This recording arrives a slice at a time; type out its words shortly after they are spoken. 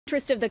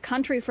interest of the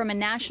country from a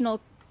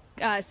national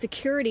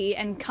security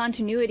and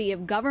continuity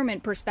of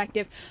government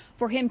perspective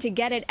for him to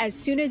get it as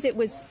soon as it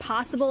was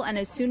possible and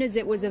as soon as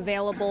it was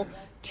available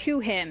to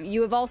him.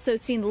 You have also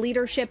seen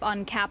leadership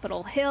on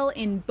Capitol Hill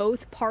in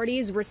both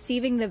parties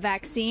receiving the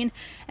vaccine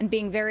and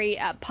being very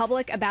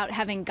public about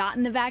having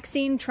gotten the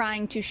vaccine,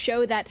 trying to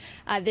show that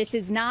this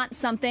is not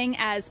something,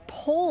 as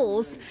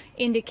polls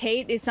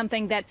indicate, is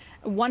something that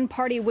one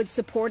party would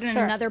support and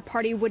another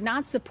party would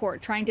not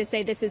support, trying to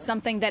say this is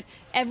something that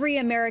every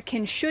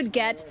American should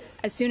get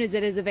as soon as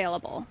it is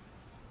available.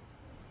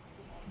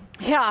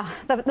 Yeah,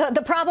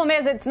 the problem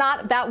is it's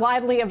not that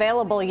widely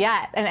available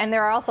yet, and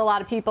there are also a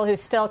lot of people who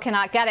still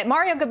cannot get it.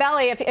 Mario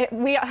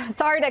Gabelli,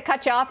 sorry to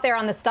cut you off there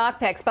on the stock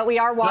picks, but we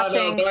are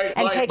watching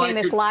and taking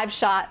this live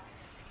shot.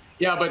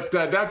 Yeah, but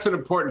that's an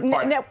important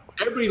part. No.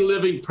 Every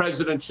living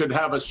president should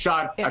have a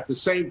shot at the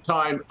same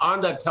time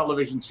on that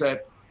television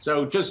set,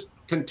 so just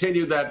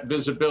continue that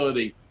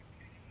visibility.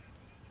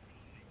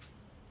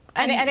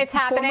 And it's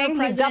happening.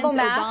 He's double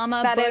masked.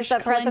 That is the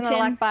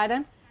President-elect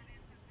Biden.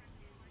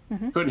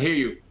 Couldn't hear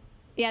you.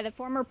 Yeah, the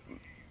former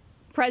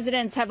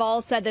presidents have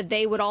all said that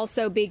they would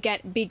also be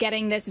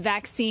getting this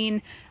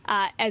vaccine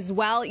as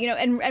well. You know,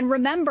 and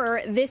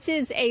remember, this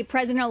is a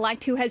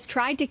president-elect who has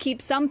tried to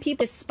keep some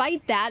people.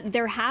 Despite that,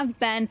 there have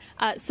been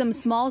some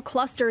small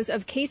clusters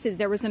of cases.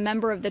 There was a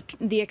member of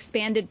the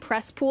expanded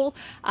press pool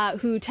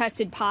who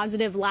tested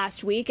positive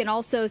last week, and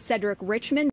also Cedric Richmond.